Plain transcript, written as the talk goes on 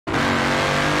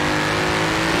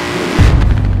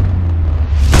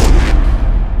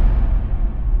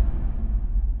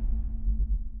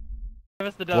Give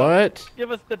us the dub. What?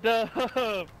 Give us the dub.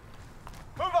 Move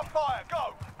up fire,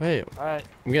 go! Wait. Alright.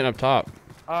 I'm getting up top.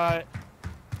 Alright.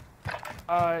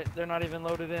 Alright, they're not even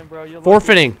loaded in, bro. You're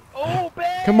Forfeiting. Oh,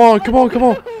 bang! Come on, come on, come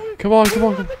on. Come on, come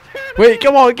on. Wait,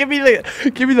 come on. Give me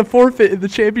the forfeit in the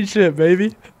championship,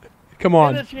 baby. Come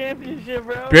on. In the championship,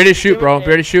 bro. Be ready to shoot, bro. Be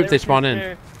ready to shoot if they spawn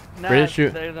in. Nah, Ready to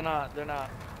shoot. They're not. They're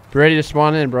not. Be ready to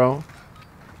spawn in, bro.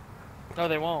 No,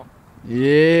 they won't.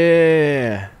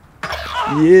 Yeah.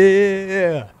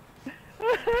 Yeah.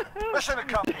 Mission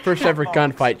accomplished. First ever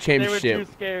gunfight They were championship.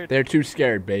 too scared. They're too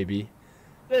scared, baby.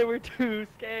 They were too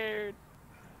scared.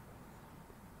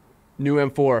 New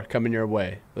M4 coming your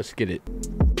way. Let's get it.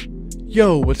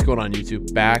 Yo, what's going on,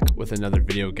 YouTube? Back with another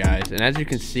video, guys. And as you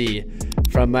can see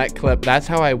from that clip, that's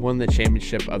how I won the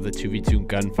championship of the 2v2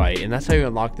 gunfight. And that's how you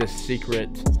unlock this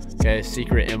secret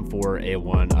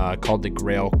M4A1 called the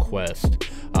Grail quest.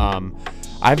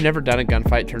 I've never done a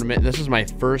gunfight tournament. This is my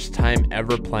first time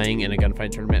ever playing in a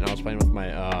gunfight tournament, and I was playing with my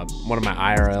one of my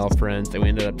IRL friends, and we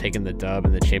ended up taking the dub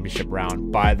in the championship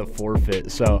round by the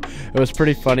forfeit. So it was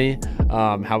pretty funny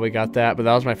how we got that, but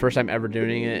that was my first time ever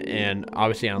doing it, and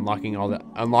obviously unlocking all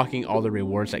the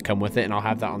rewards that come with it, and I'll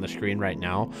have that on the screen right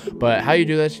now. But how you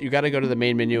do this, you got to go to the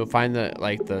main menu, find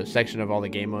the section of all the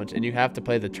game modes, and you have to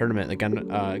play the tournament, the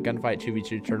gunfight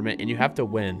 2v2 tournament, and you have to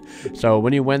win. So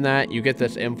when you win that, you get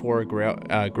this M4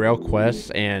 Grail quests,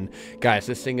 and guys,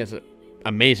 this thing is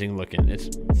amazing looking.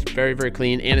 It's very, very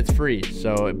clean, and it's free.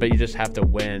 So but you just have to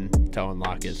win to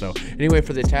unlock it. So anyway,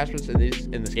 for the attachments in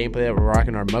this gameplay, that we're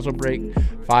rocking our muzzle brake,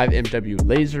 5 MW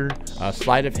laser,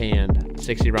 sleight of hand,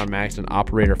 60 round max, and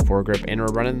operator foregrip, and we're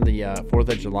running the 4th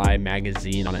of July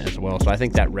magazine on it as well. So I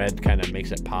think that red kind of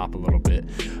makes it pop a little bit.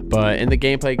 But in the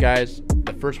gameplay, guys,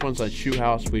 the first one's on shoot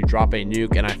house. We drop a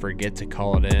nuke, and I forget to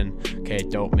call it in. Okay,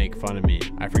 don't make fun of me.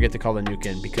 I forget to call the nuke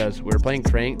in because we were playing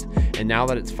cranked, and now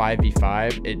that it's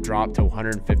 5v5, it dropped to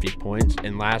 150 points.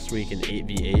 And last week in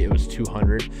 8v8, it was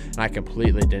 200, and I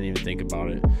completely didn't even think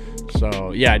about it.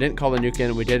 So yeah, I didn't call the nuke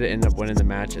in. We did end up winning the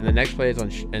match, and the next play is on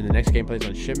and the next gameplay is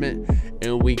on shipment,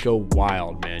 and we go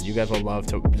wild, man. You guys will love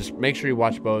to just make sure you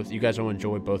watch both. You guys will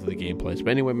enjoy both of the gameplays.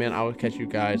 But anyway, man, I will catch you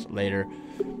guys later.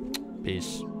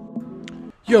 Peace.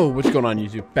 Yo, what's going on,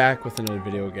 YouTube? Back with another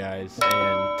video, guys,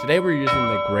 and today we're using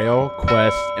the Grail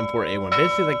quest M4A1,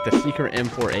 basically like the secret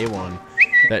M4A1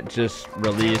 that just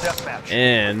released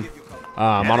in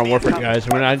Modern Warfare, guys.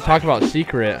 And when I talk about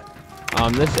secret,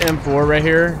 this M4 right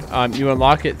here, you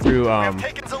unlock it through playing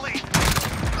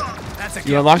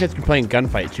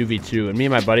gunfight 2v2, and me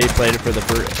and my buddy played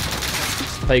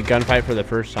gunfight for the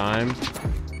first time.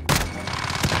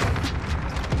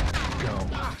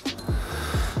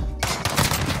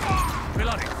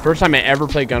 First time I ever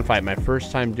played gunfight, my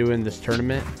first time doing this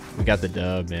tournament, we got the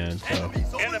dub, man. So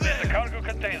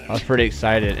I was pretty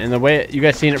excited, and the way you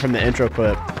guys seen it from the intro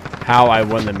clip, how I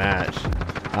won the match,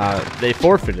 they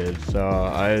forfeited, so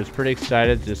I was pretty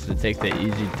excited just to take the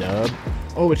easy dub.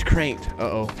 Oh, it's cranked.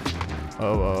 Uh-oh.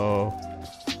 Oh.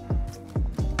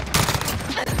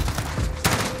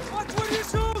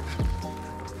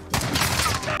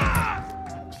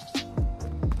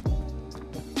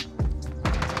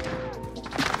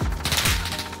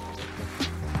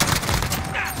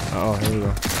 Oh, here we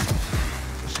go.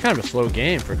 It's kind of a slow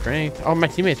game for cranked. Oh, my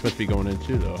teammates must be going in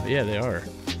too, though. Yeah, they are.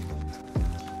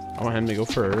 I want him to go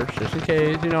first, just in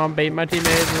case. You know, I'm baiting my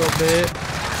teammates a little bit.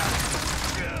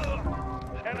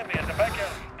 Enemy in the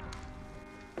backyard.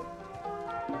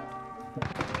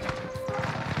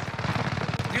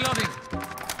 Reloading.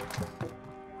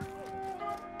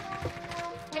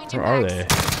 Where are they?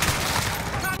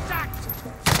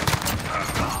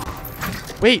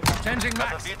 Wait. Changing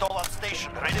max. VTOL on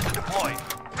station, ready to deploy.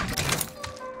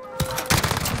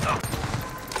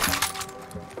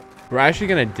 We're actually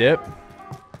gonna dip.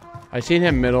 I seen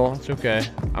him middle. It's okay.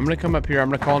 I'm gonna come up here. I'm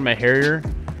gonna call in my Harrier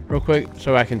real quick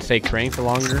so I can stay cranked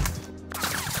longer.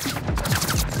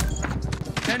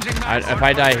 If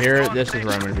I die here, this is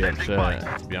where I'm gonna be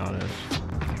upset, to be honest.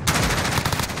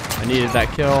 I needed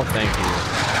that kill. Thank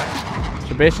you.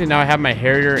 So basically now I have my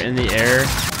Harrier in the air.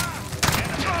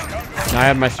 Now I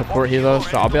have my support helo,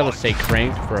 so I'll be able to stay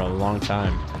cranked for a long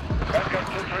time.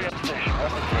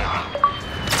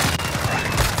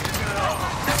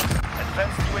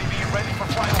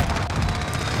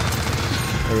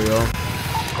 There we go.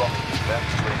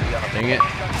 Dang it.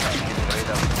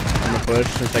 I'm gonna push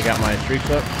since I got my streaks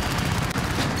up.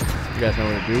 You guys know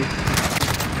what to do.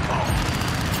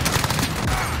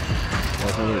 You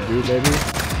guys know what to do, baby.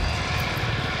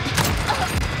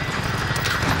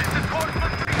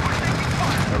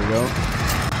 There we go.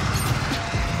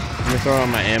 I'm gonna throw out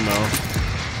my ammo.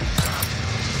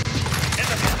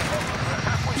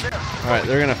 Alright,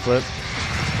 they're gonna flip.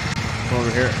 Come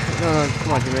over here. No,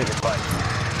 come on, teammate.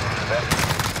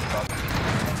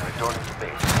 Returning to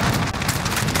base.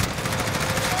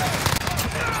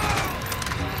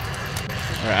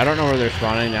 Alright, I don't know where they're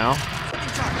spawning now.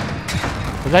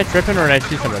 Was I tripping or did I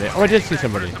see somebody? Oh, I did see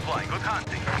somebody.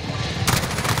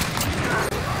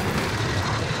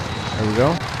 There we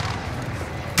go.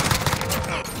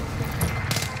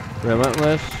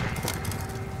 Relentless.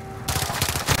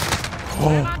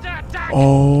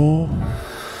 Oh.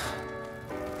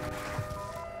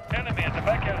 Enemy at the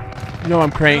back end. No,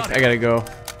 I'm cranked. I gotta go.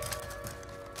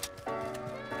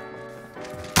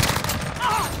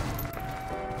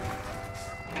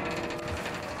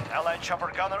 Allied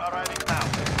chopper gunner arriving now.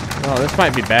 Oh, this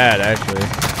might be bad, actually.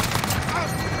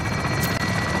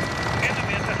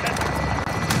 Enemy at the center.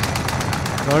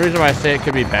 The only reason why I say it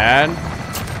could be bad.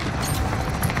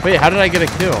 Wait, how did I get a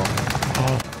kill?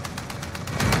 Oh.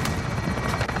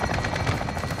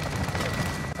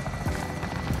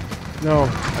 No,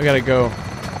 I gotta go.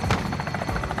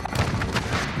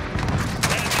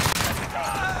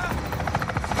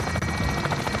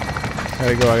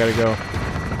 I gotta go.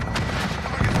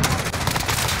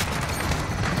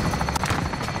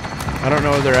 I don't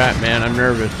know where they're at, man. I'm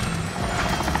nervous.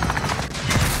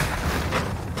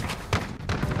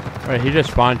 Alright, he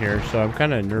just spawned here, so I'm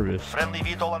kind of nervous. Friendly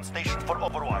VTOL on station for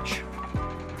Overwatch.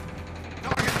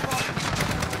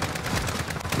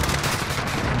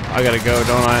 I gotta go,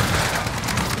 don't I?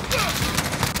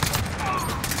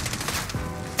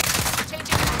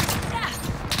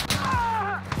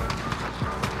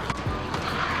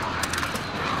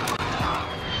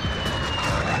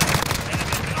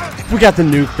 We got the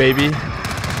nuke, baby.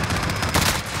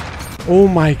 Oh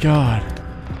my god.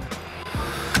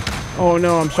 Oh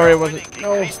no, I'm sorry it wasn't.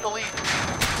 No.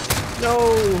 No.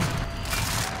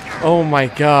 Oh my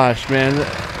gosh, man.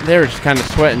 They were just kind of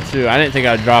sweating too. I didn't think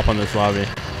I'd drop on this lobby.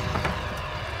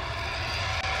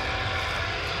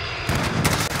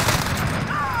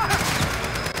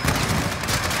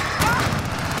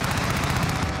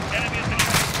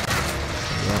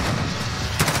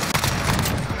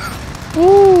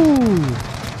 Woo!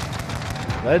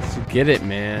 Let's get it,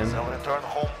 man.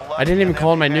 I didn't even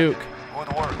call in my nuke.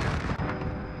 Good work.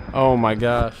 Oh my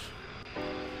gosh.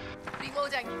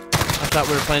 Reloading. I thought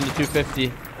we were playing to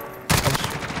 250.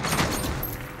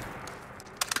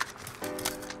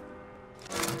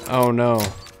 Oh no.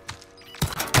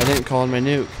 I didn't call in my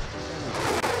nuke.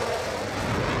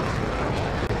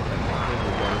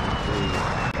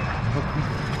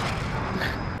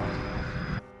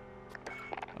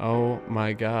 Oh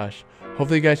my gosh.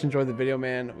 Hopefully you guys enjoyed the video,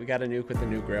 man. We got a nuke with the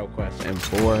new Grail quest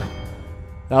M4.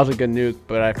 That was a good nuke,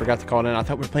 but I forgot to call it in. I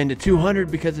thought we were playing to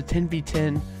 200 because the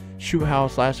 10v10 shoot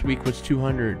house last week was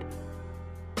 200.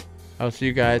 I'll see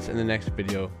you guys in the next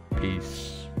video.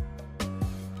 Peace.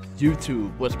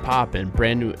 YouTube, what's poppin'?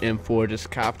 Brand new M4, just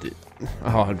copped it.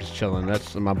 Oh, I'm just chilling.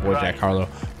 That's my boy Jack Harlow.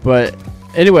 But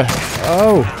anyway,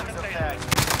 oh.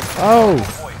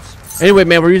 Anyway,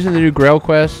 man, we're using the new Grail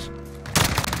quest.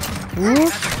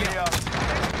 Whoop.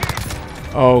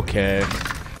 Okay.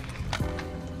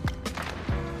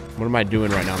 What am I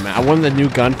doing right now, man? I won the new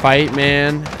gunfight,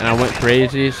 man, and I went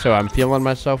crazy, so I'm feeling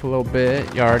myself a little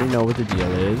bit. You already know what the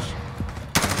deal is.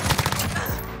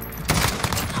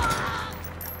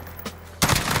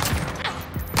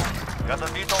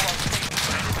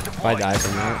 If I die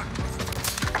from that.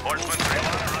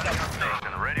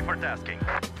 Ready for tasking.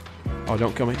 Oh,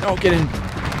 don't kill me. No, get in.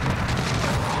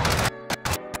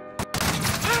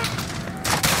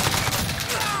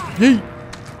 Yeet.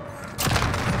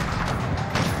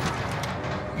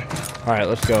 All right,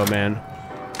 let's go, man.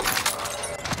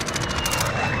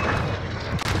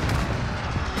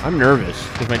 I'm nervous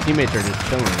because my teammates are just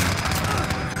chilling.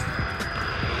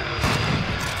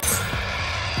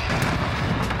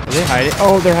 Are they hiding?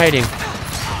 Oh, they're hiding.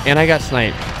 And I got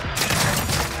sniped.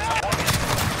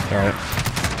 All right.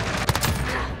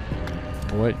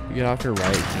 What? Get off your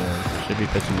right shield. Should be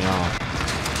pissing me off.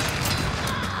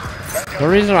 The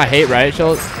reason I hate riot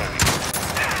shield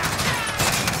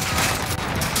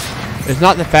is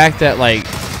not the fact that like,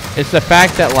 it's the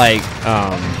fact that like,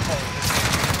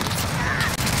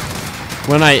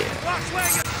 when I,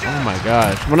 oh my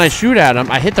gosh, when I shoot at him,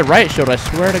 I hit the riot shield. I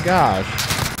swear to gosh.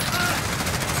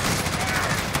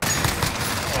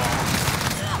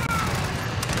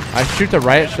 I shoot the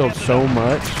riot shield so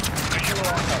much.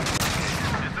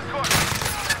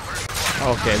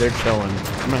 Okay, they're chilling.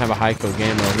 I'm gonna have a high kill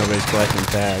game though if nobody's collecting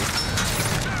tags.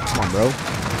 Come on, bro.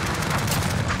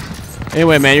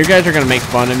 Anyway, man, you guys are gonna make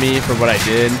fun of me for what I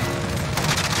did.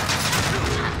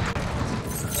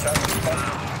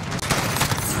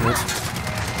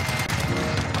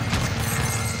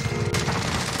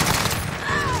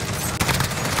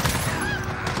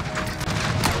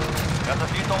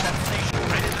 Another vehicle on station,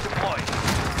 ready to deploy.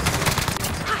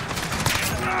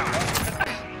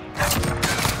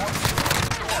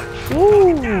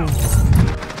 Woo!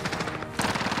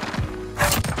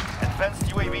 Advanced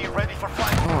UAV ready for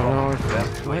flight. Oh,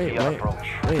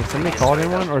 no. Wait, somebody called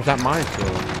anyone? Or is that mine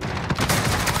still?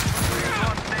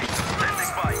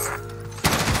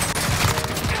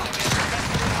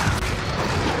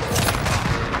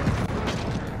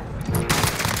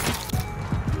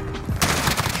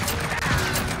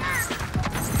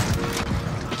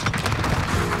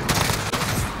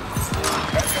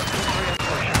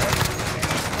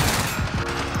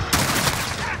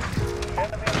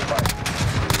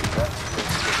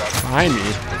 Behind me.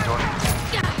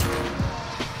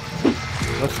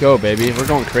 Let's go, baby. We're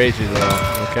going crazy though.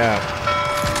 Look out.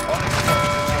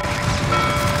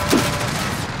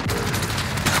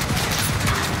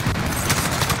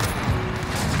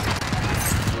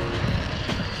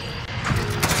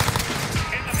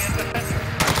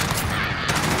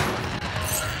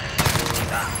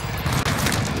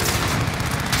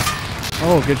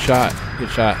 Oh, good shot. Good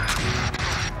shot.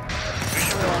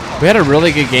 We had a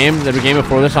really good game the game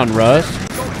before this on Rust.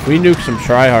 We nuked some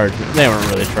tryhards. They weren't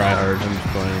really tryhards. I'm just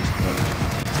playing.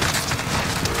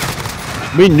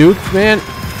 But we nuked, man.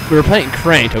 We were playing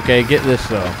cranked, okay? Get this,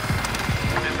 though.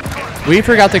 We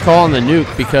forgot to call on the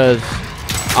nuke because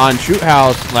on Shoot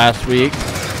House last week,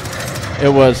 it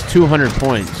was 200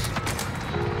 points.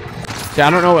 See,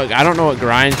 I don't know what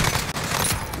grind.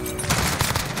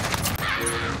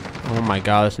 Oh my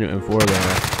god, this new M4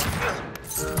 there.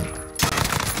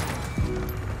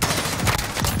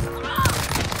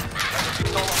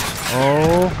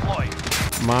 Oh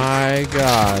my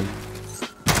god.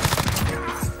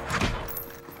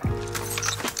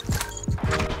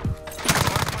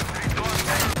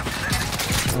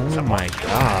 Oh my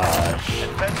gosh.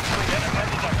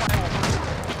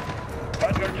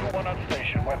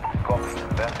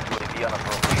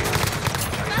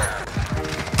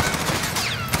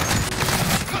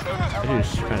 I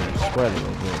just kind of sweat a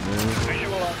little bit, man.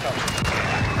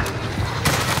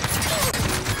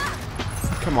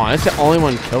 Come on, it's the only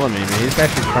one killing me, man. He's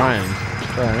actually trying.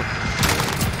 It's alright.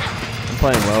 I'm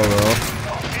playing well, though.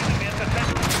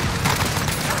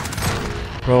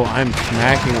 Bro, I'm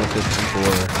smacking with this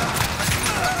before.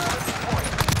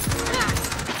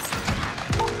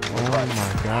 Oh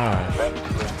my gosh.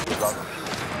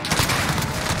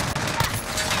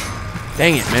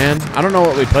 Dang it, man. I don't know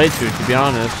what we played to be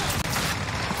honest.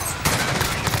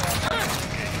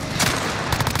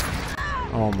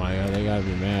 Oh my god, they gotta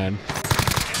be mad.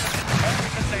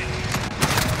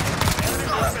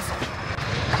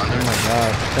 Oh my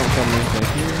gosh, don't tell me anything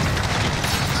here.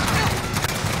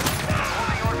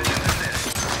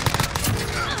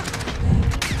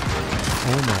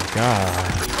 Oh my god.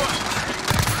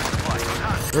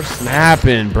 We're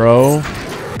snapping, bro.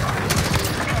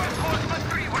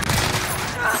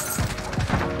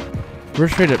 We're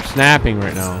straight up snapping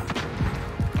right now.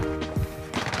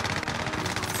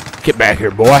 Get back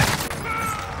here, boy.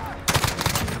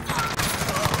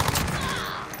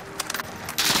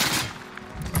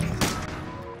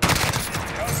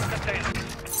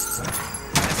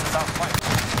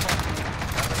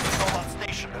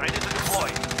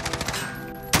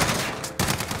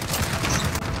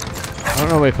 I don't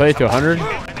know, we played to 100.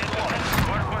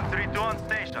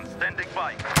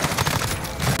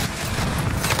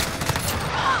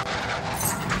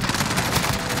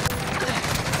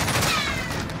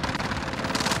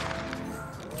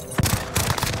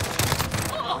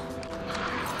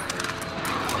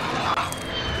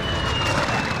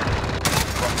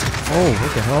 Oh,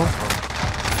 what the hell?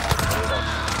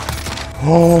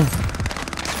 Oh.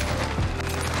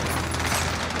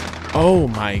 Oh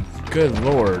my good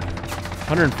lord.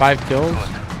 105 kills?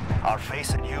 Our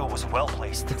face in you was well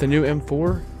placed. With the new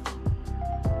M4?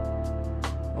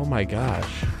 Oh my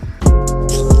gosh.